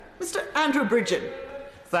Mr. Andrew Bridgen.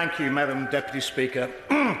 Thank you, Madam Deputy Speaker.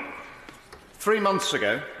 3 months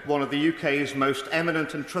ago, one of the UK's most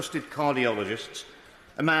eminent and trusted cardiologists,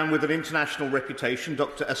 a man with an international reputation,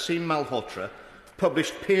 Dr. Aseem Malhotra,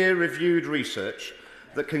 published peer-reviewed research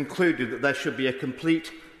that concluded that there should be a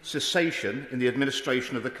complete cessation in the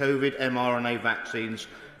administration of the COVID mRNA vaccines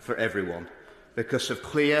for everyone because of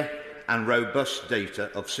clear and robust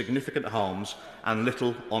data of significant harms and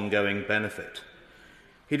little ongoing benefit.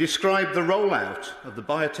 He described the rollout of the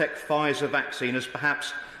biotech Pfizer vaccine as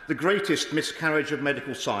perhaps the greatest miscarriage of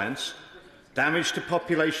medical science, damage to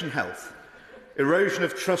population health, erosion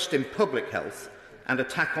of trust in public health, and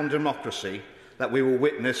attack on democracy that we will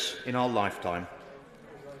witness in our lifetime.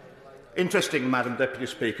 Interesting, Madam Deputy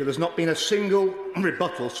Speaker, there's not been a single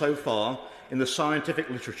rebuttal so far in the scientific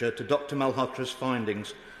literature to Dr. Malhotra's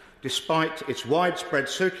findings, despite its widespread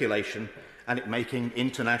circulation and it making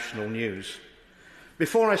international news.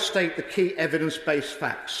 Before I state the key evidence-based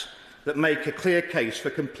facts that make a clear case for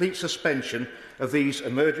complete suspension of these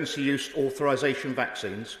emergency use authorisation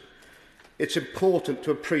vaccines, it's important to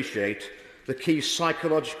appreciate the key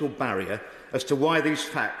psychological barrier as to why these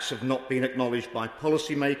facts have not been acknowledged by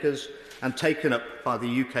policymakers and taken up by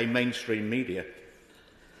the UK mainstream media.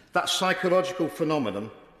 That psychological phenomenon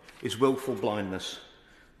is willful blindness.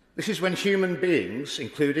 This is when human beings,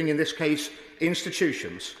 including in this case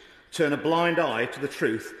institutions, turn a blind eye to the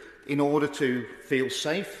truth in order to feel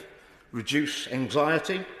safe, reduce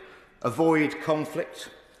anxiety, avoid conflict,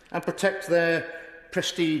 and protect their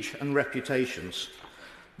prestige and reputations.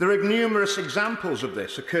 There are numerous examples of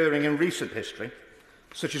this occurring in recent history,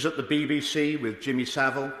 such as at the BBC with Jimmy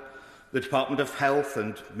Savile, the Department of Health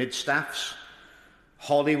and mid-staffs,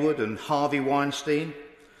 Hollywood and Harvey Weinstein,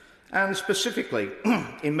 and specifically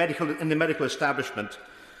in the medical establishment,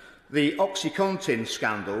 the OxyContin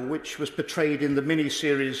scandal, which was portrayed in the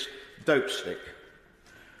mini-series Dope Stick.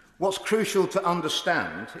 What's crucial to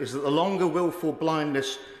understand is that the longer willful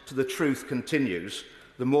blindness to the truth continues,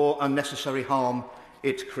 the more unnecessary harm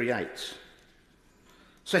it creates.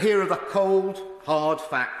 So here are the cold, hard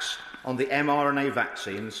facts on the mRNA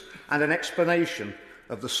vaccines and an explanation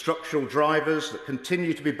of the structural drivers that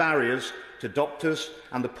continue to be barriers to doctors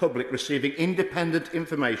and the public receiving independent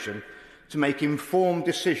information to make informed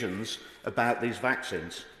decisions about these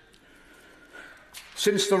vaccines.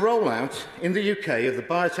 Since the rollout in the UK of the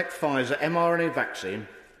biotech Pfizer mRNA vaccine,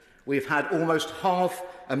 we've had almost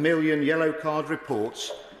 500,000 yellow card reports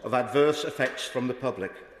of adverse effects from the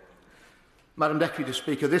public. Madam Deputy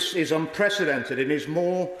Speaker, this is unprecedented and is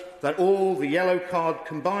more than all the yellow card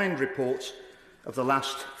combined reports of the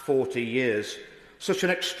last 40 years. Such an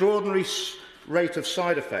extraordinary rate of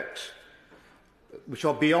side effects, which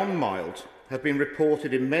are beyond mild, have been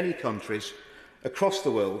reported in many countries across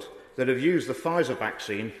the world that have used the Pfizer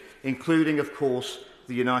vaccine, including, of course,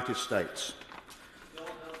 the United States.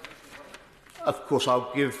 Of course,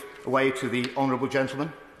 I'll give way to the honourable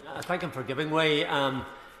gentleman. Thank him for giving way.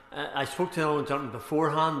 I spoke to the honourable gentleman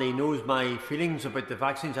beforehand. He knows my feelings about the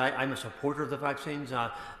vaccines. I'm a supporter of the vaccines.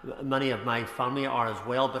 Many of my family are as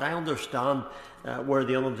well. But I understand where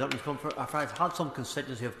the honourable gentleman comes from. I've had some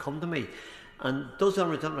constituents who have come to me. And does the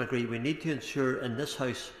honourable gentleman agree we need to ensure in this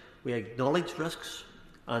House we acknowledge risks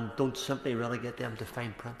and don't simply relegate them to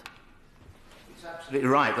fine print? It's absolutely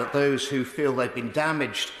right that those who feel they've been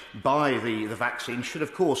damaged by the vaccine should,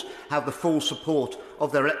 of course, have the full support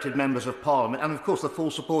of their elected members of Parliament and, of course, the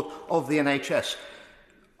full support of the NHS.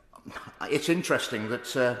 It's interesting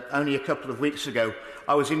that only a couple of weeks ago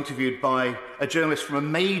I was interviewed by a journalist from a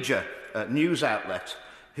major news outlet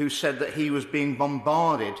who said that he was being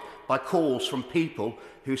bombarded by calls from people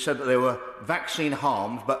who said that they were vaccine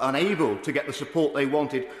harmed but unable to get the support they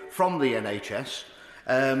wanted from the NHS.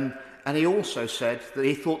 And he also said that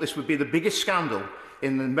he thought this would be the biggest scandal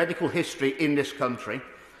in the medical history in this country.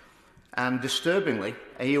 And disturbingly,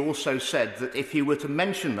 he also said that if he were to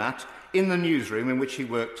mention that in the newsroom in which he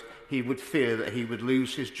worked, he would fear that he would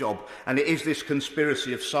lose his job. And it is this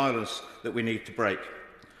conspiracy of silence that we need to break.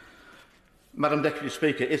 Madam Deputy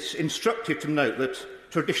Speaker, it's instructive to note that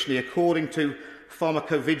traditionally, according to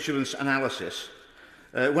pharmacovigilance analysis,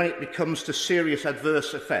 when it comes to serious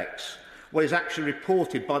adverse effects, what is actually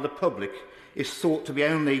reported by the public is thought to be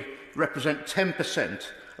only represent 10%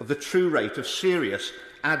 of the true rate of serious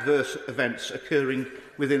adverse events occurring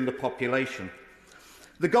within the population.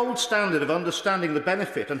 The gold standard of understanding the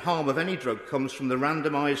benefit and harm of any drug comes from the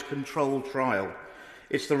randomised controlled trial.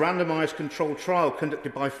 It's the randomised controlled trial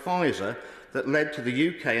conducted by Pfizer that led to the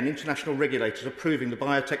UK and international regulators approving the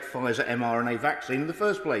biotech Pfizer mRNA vaccine in the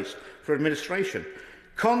first place for administration.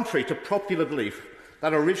 Contrary to popular belief,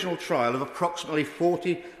 That original trial of approximately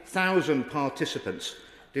 40,000 participants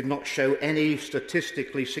did not show any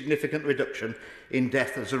statistically significant reduction in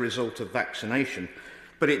death as a result of vaccination,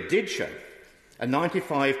 but it did show a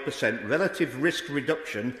 95% relative risk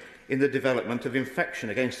reduction in the development of infection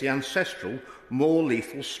against the ancestral, more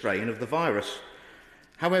lethal strain of the virus.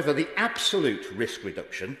 However, the absolute risk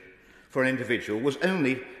reduction for an individual was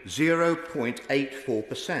only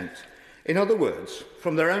 0.84%. In other words,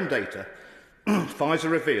 from their own data,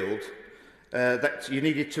 Pfizer revealed that you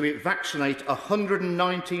needed to vaccinate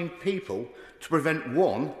 119 people to prevent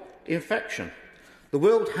one infection. The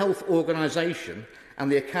World Health Organization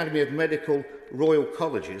and the Academy of Medical Royal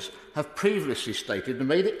Colleges have previously stated and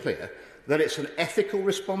made it clear that it's an ethical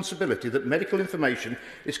responsibility that medical information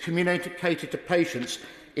is communicated to patients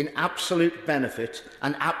in absolute benefit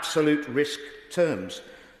and absolute risk terms.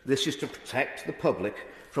 This is to protect the public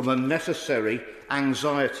from unnecessary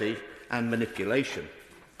anxiety and manipulation.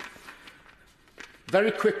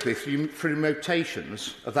 Very quickly, through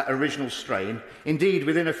mutations of that original strain, indeed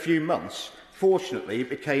within a few months, fortunately, it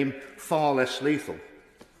became far less lethal.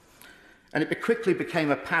 And it quickly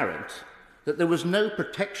became apparent that there was no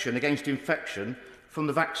protection against infection from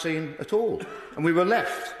the vaccine at all. And we were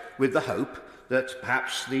left with the hope that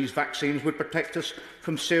perhaps these vaccines would protect us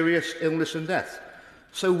from serious illness and death.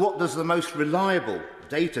 So what does the most reliable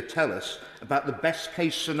data tell us about the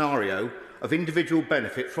best-case scenario of individual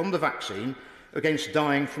benefit from the vaccine against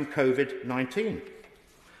dying from COVID-19?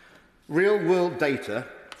 Real-world data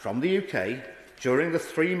from the UK during the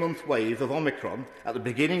 3-month wave of Omicron at the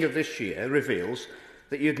beginning of this year reveals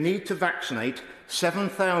that you'd need to vaccinate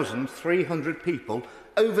 7,300 people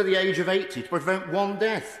over the age of 80 to prevent one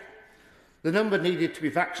death. The number needed to be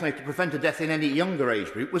vaccinated to prevent a death in any younger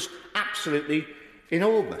age group was absolutely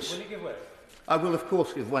enormous. Will you give way? I will, of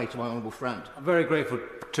course, give way to my honourable friend. I'm very grateful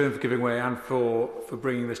to him for giving way and for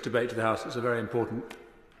bringing this debate to the House. It's a very important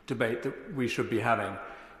debate that we should be having.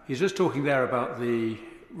 He's just talking there about the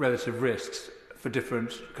relative risks for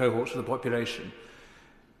different cohorts of the population.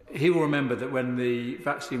 He will remember that when the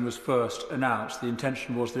vaccine was first announced, the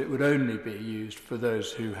intention was that it would only be used for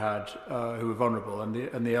those who were vulnerable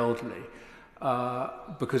and the elderly,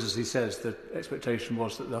 because, as he says, the expectation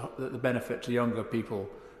was that the benefit to younger people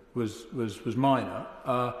was minor.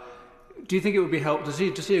 Do you think it would be helpful?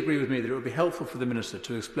 Does he agree with me that it would be helpful for the Minister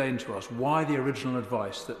to explain to us why the original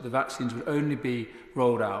advice that the vaccines would only be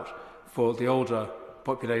rolled out for the older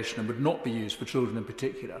population and would not be used for children in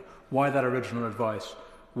particular, why that original advice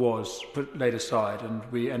was laid aside and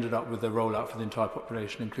we ended up with a rollout for the entire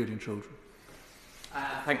population, including children?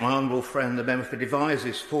 I thank my honourable friend, the member for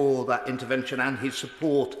Devizes, for that intervention and his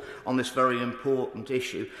support on this very important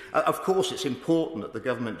issue. Of course, it's important that the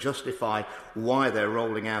government justify why they're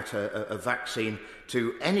rolling out a vaccine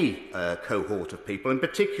to any cohort of people, in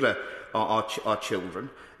particular our children.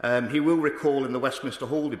 He will recall in the Westminster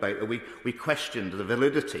Hall debate that we questioned the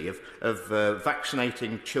validity of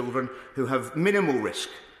vaccinating children who have minimal risk,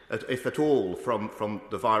 if at all, from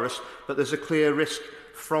the virus, but there's a clear risk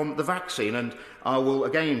from the vaccine. And I will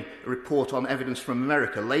again report on evidence from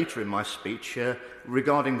America later in my speech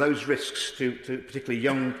regarding those risks to particularly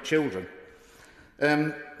young children.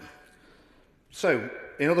 So,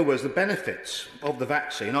 in other words, the benefits of the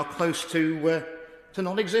vaccine are close to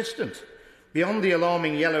non-existent. Beyond the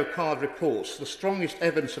alarming yellow card reports, the strongest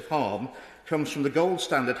evidence of harm comes from the gold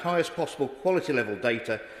standard, highest possible quality level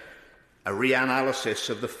data, a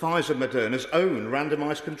reanalysis of the Pfizer-Moderna's own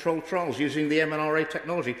randomised controlled trials using the mRNA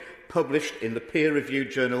technology published in the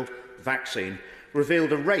peer-reviewed journal Vaccine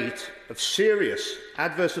revealed a rate of serious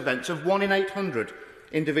adverse events of 1 in 800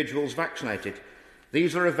 individuals vaccinated.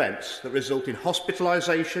 These are events that result in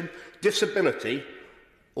hospitalisation, disability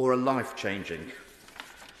or a life-changing.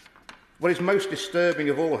 What is most disturbing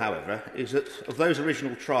of all, however, is that of those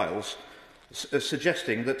original trials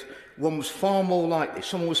suggesting that someone was far more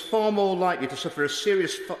likely to suffer a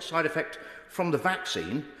serious side effect from the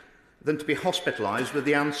vaccine than to be hospitalised with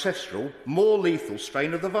the ancestral, more lethal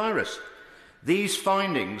strain of the virus. These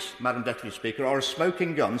findings, Madam Deputy Speaker, are a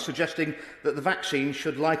smoking gun suggesting that the vaccine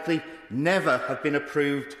should likely never have been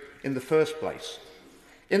approved in the first place.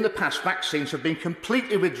 In the past, vaccines have been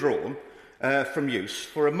completely withdrawn from use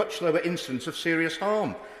for a much lower incidence of serious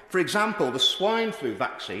harm. For example, the swine flu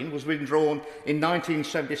vaccine was withdrawn in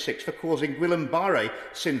 1976 for causing Guillain-Barré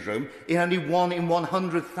syndrome in only 1 in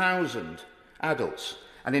 100,000 adults.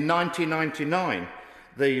 And in 1999,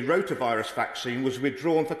 the rotavirus vaccine was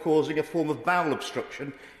withdrawn for causing a form of bowel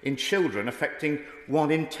obstruction in children, affecting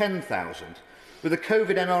 1 in 10,000. With the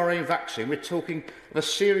COVID mRNA vaccine, we're talking of a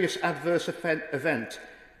serious adverse event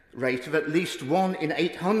rate of at least 1 in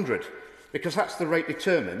 800. because that's the rate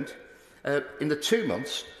determined in the 2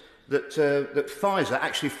 months that Pfizer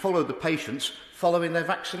actually followed the patients following their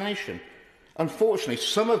vaccination. Unfortunately,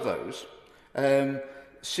 some of those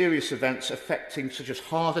serious events affecting such as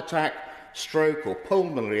heart attack, stroke or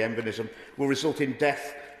pulmonary embolism will result in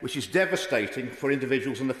death, which is devastating for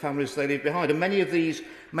individuals and the families they leave behind. And many of these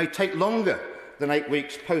may take longer than 8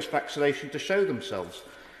 weeks post-vaccination to show themselves.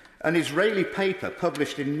 An Israeli paper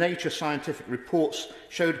published in Nature Scientific Reports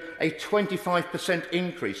showed a 25%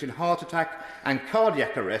 increase in heart attack and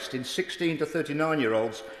cardiac arrest in 16 to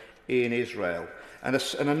 39-year-olds in Israel. And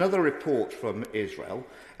another report from Israel,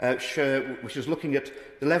 which is looking at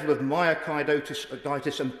the level of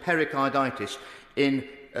myocarditis and pericarditis in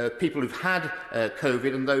people who've had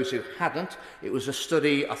COVID and those who hadn't. It was a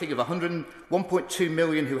study, I think, of 1.2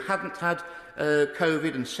 million who hadn't had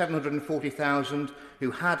COVID and 740,000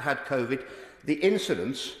 who had COVID. The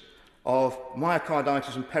incidence of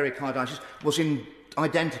myocarditis and pericarditis was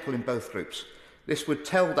identical in both groups. This would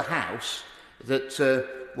tell the House that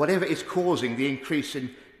whatever is causing the increase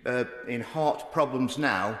in heart problems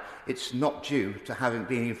now, it's not due to having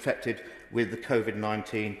been infected with the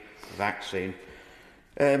COVID-19 vaccine.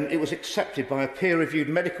 It was accepted by a peer-reviewed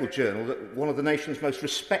medical journal that one of the nation's most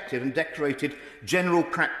respected and decorated general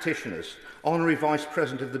practitioners, Honorary Vice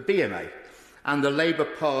President of the BMA, and the Labour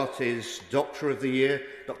Party's Doctor of the Year,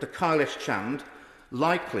 Dr Kailash Chand,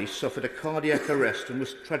 likely suffered a cardiac arrest and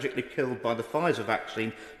was tragically killed by the Pfizer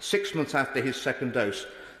vaccine 6 months after his second dose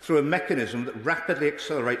through a mechanism that rapidly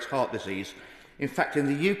accelerates heart disease. In fact, in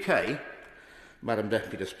the UK, Madam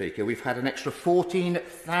Deputy Speaker, we've had an extra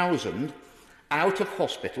 14,000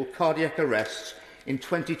 out-of-hospital cardiac arrests in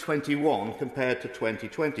 2021 compared to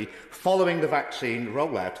 2020, following the vaccine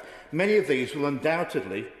rollout. Many of these will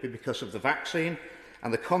undoubtedly be because of the vaccine,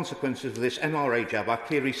 and the consequences of this mRNA jab are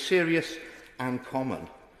clearly serious and common.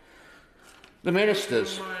 The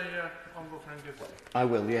ministers... I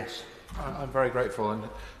will, yes. I'm very grateful, and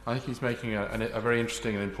I think he's making a very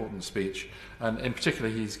interesting and important speech. And in particular,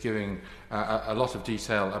 he's giving a lot of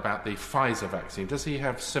detail about the Pfizer vaccine. Does he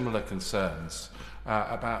have similar concerns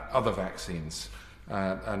about other vaccines?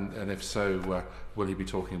 And if so, will he be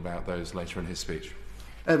talking about those later in his speech?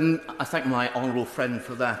 I thank my honourable friend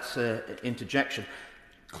for that interjection.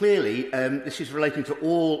 Clearly, this is relating to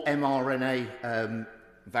all mRNA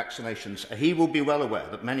vaccinations. He will be well aware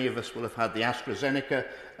that many of us will have had the AstraZeneca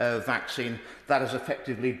vaccine. That has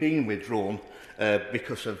effectively been withdrawn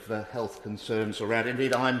because of health concerns around.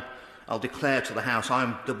 Indeed, I'll declare to the House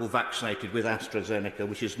I'm double vaccinated with AstraZeneca,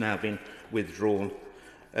 which has now been withdrawn.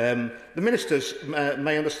 The ministers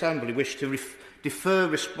may understandably wish to defer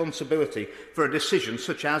responsibility for a decision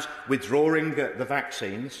such as withdrawing the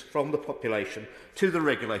vaccines from the population to the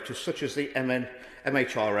regulators, such as the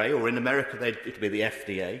MHRA, or in America it would be the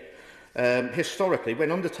FDA. Historically,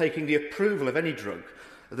 when undertaking the approval of any drug,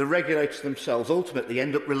 the regulators themselves ultimately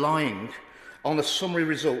end up relying on the summary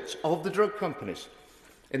results of the drug companies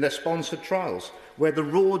in their sponsored trials, where the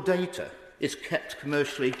raw data is kept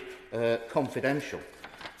commercially confidential.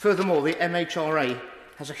 Furthermore, the MHRA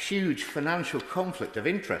has a huge financial conflict of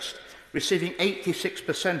interest, receiving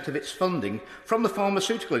 86% of its funding from the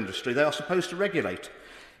pharmaceutical industry they are supposed to regulate.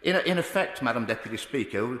 In effect, Madam Deputy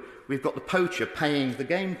Speaker, we've got the poacher paying the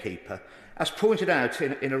gamekeeper. As pointed out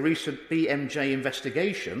in a recent BMJ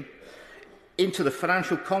investigation into the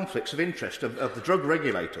financial conflicts of interest of the drug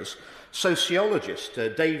regulators, sociologist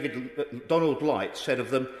Donald Light said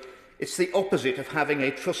of them, "It's the opposite of having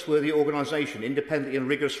a trustworthy organisation independently and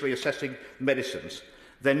rigorously assessing medicines.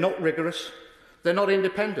 They're not rigorous, they're not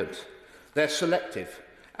independent, they're selective,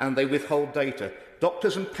 and they withhold data.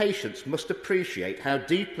 Doctors and patients must appreciate how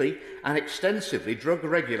deeply and extensively drug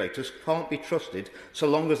regulators can't be trusted so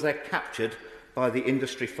long as they're captured by the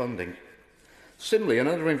industry funding." Similarly,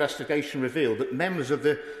 another investigation revealed that members of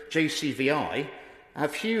the JCVI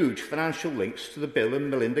have huge financial links to the Bill and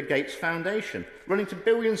Melinda Gates Foundation, running to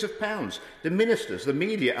billions of pounds. The ministers, the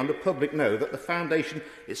media and the public know that the foundation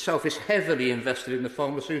itself is heavily invested in the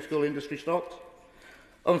pharmaceutical industry stocks.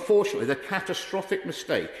 Unfortunately, the catastrophic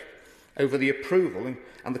mistake over the approval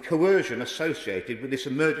and the coercion associated with this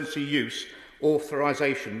emergency use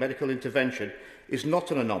authorisation medical intervention is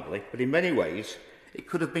not an anomaly, but in many ways it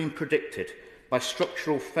could have been predicted by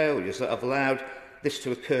structural failures that have allowed this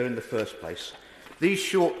to occur in the first place. These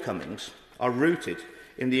shortcomings are rooted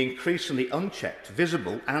in the increasingly unchecked,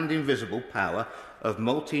 visible and invisible power of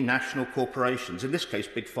multinational corporations, in this case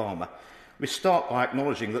Big Pharma. We start by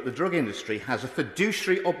acknowledging that the drug industry has a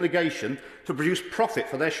fiduciary obligation to produce profit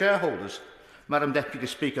for their shareholders. Madam Deputy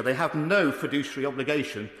Speaker, they have no fiduciary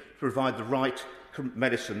obligation to provide the right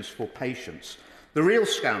medicines for patients. The real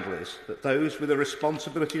scandal is that those with a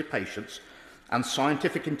responsibility to patients and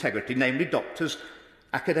scientific integrity, namely doctors,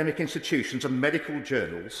 academic institutions and medical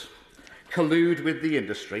journals, collude with the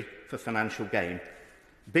industry for financial gain.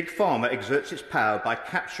 Big Pharma exerts its power by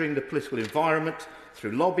capturing the political environment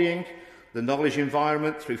through lobbying, the knowledge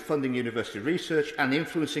environment through funding university research and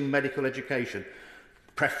influencing medical education,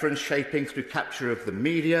 preference shaping through capture of the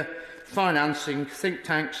media, financing, think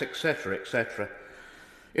tanks, etc., etc.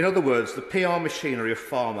 In other words, the PR machinery of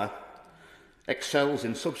pharma excels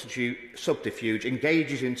in subterfuge,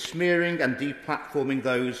 engages in smearing and deplatforming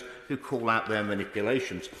those who call out their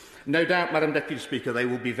manipulations. No doubt, Madam Deputy Speaker, they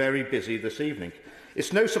will be very busy this evening.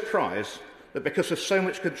 It's no surprise that because of so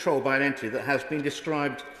much control by an entity that has been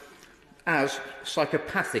described as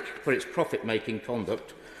psychopathic for its profit-making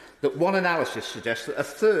conduct, that one analysis suggests that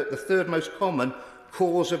the third most common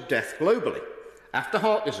cause of death globally, after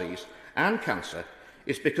heart disease and cancer,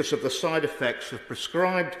 is because of the side effects of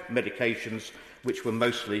prescribed medications which were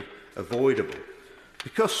mostly avoidable.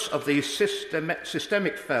 Because of these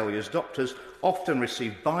systemic failures, doctors often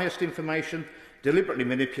receive biased information, deliberately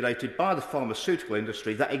manipulated by the pharmaceutical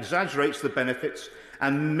industry, that exaggerates the benefits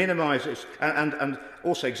and minimises and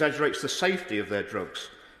also exaggerates the safety of their drugs.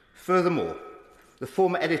 Furthermore, the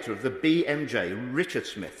former editor of the BMJ, Richard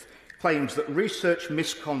Smith, claims that research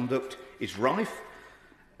misconduct is rife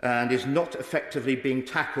and is not effectively being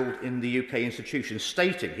tackled in the UK institutions,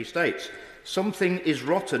 he states, something is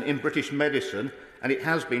rotten in British medicine and it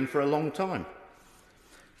has been for a long time.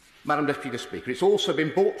 Madam Deputy Speaker, it's also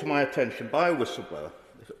been brought to my attention by a whistleblower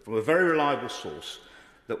from a very reliable source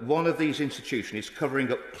that one of these institutions is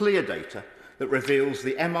covering up clear data that reveals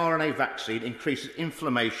the mRNA vaccine increases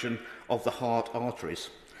inflammation of the heart arteries.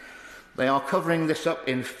 They are covering this up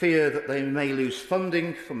in fear that they may lose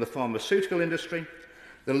funding from the pharmaceutical industry.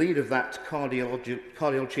 The lead of that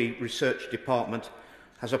cardiology research department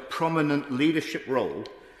has a prominent leadership role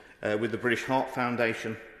with the British Heart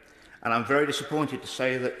Foundation, and I'm very disappointed to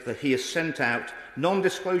say that he has sent out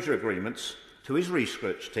non-disclosure agreements to his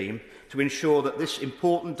research team to ensure that this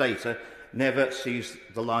important data never sees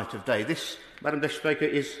the light of day. This, Madam Deputy Speaker,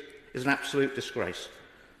 is an absolute disgrace.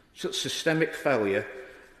 Such systemic failure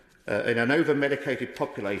in an over-medicated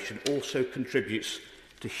population also contributes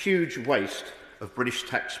to huge waste of British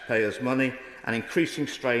taxpayers' money and increasing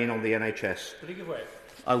strain on the NHS. Will you give way?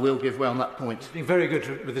 I will give way on that point. It's been very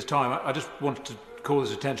good with this time. I just wanted to call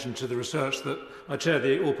his attention to the research that I chair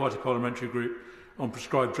the all-party parliamentary group on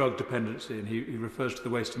prescribed drug dependency, and he refers to the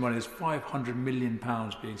waste of money. There's £500 million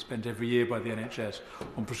being spent every year by the NHS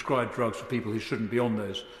on prescribed drugs for people who shouldn't be on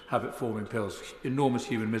those habit-forming pills. Enormous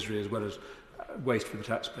human misery as well as waste for the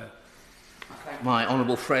taxpayer. My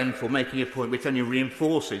honourable friend for making a point which only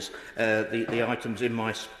reinforces the items in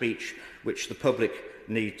my speech which the public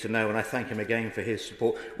need to know, and I thank him again for his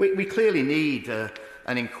support. We clearly need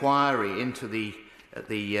an inquiry into the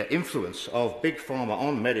influence of Big Pharma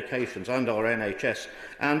on medications and our NHS,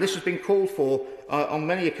 and this has been called for on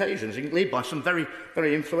many occasions, indeed by some very,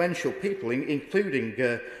 very influential people,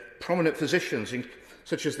 including prominent physicians,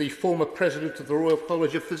 such as the former President of the Royal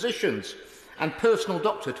College of Physicians and personal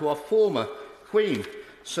doctor to our former Queen,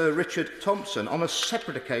 Sir Richard Thompson. On a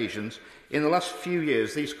separate occasions, in the last few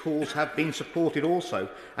years, these calls have been supported also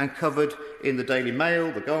and covered in the Daily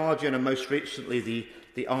Mail, the Guardian, and most recently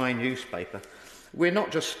the I newspaper. We're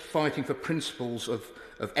not just fighting for principles of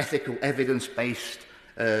ethical, evidence-based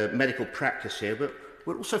medical practice here, but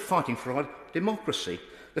we're also fighting for our democracy.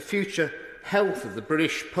 The future health of the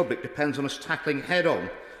British public depends on us tackling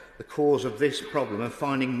head-on the cause of this problem and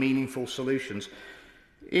finding meaningful solutions.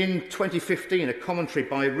 In 2015, a commentary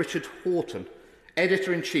by Richard Horton,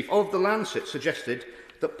 Editor-in-Chief of The Lancet, suggested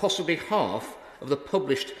that possibly half of the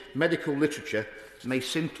published medical literature may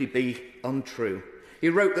simply be untrue. He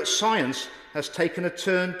wrote that science has taken a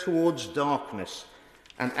turn towards darkness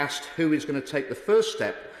and asked who is going to take the first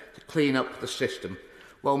step to clean up the system.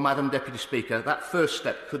 Well, Madam Deputy Speaker, that first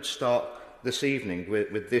step could start this evening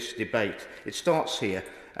with this debate. It starts here,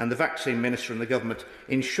 and the Vaccine Minister and the Government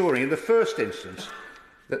ensuring in the first instance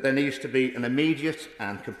that there needs to be an immediate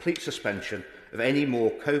and complete suspension of any more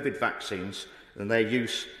COVID vaccines and their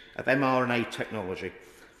use of mRNA technology.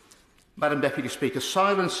 Madam Deputy Speaker,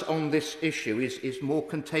 silence on this issue is more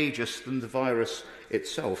contagious than the virus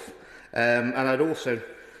itself. And I'd also,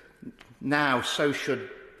 now so should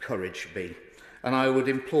courage be. And I would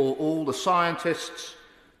implore all the scientists,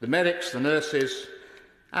 the medics, the nurses,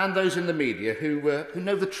 and those in the media who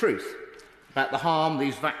know the truth about the harm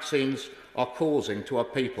these vaccines are causing to our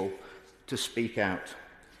people to speak out.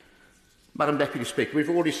 Madam Deputy Speaker, we've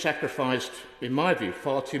already sacrificed, in my view,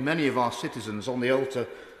 far too many of our citizens on the altar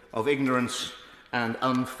of ignorance and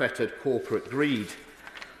unfettered corporate greed.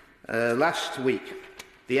 Last week,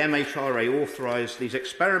 the MHRA authorised these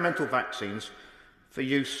experimental vaccines for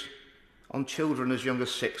use on children as young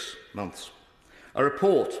as 6 months. A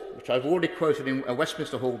report, which I've already quoted in a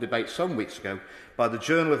Westminster Hall debate some weeks ago, by the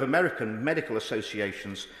Journal of American Medical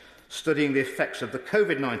Associations, studying the effects of the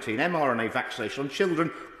COVID-19 mRNA vaccination on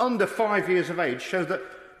children under 5 years of age, showed that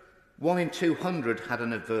 1 in 200 had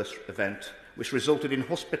an adverse event, which resulted in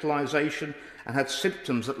hospitalisation and had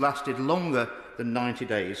symptoms that lasted longer than 90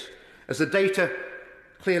 days. As the data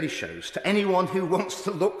clearly shows, to anyone who wants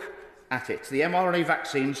to look at it, the mRNA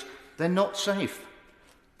vaccines, they're not safe,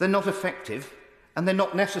 they're not effective, and they're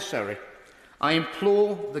not necessary. I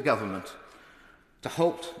implore the government to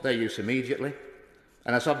halt their use immediately,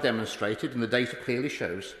 and as I've demonstrated, and the data clearly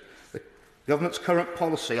shows, the government's current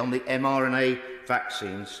policy on the mRNA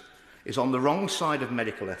vaccines is on the wrong side of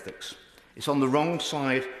medical ethics, it's on the wrong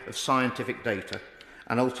side of scientific data,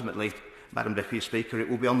 and ultimately, Madam Deputy Speaker, it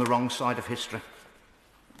will be on the wrong side of history.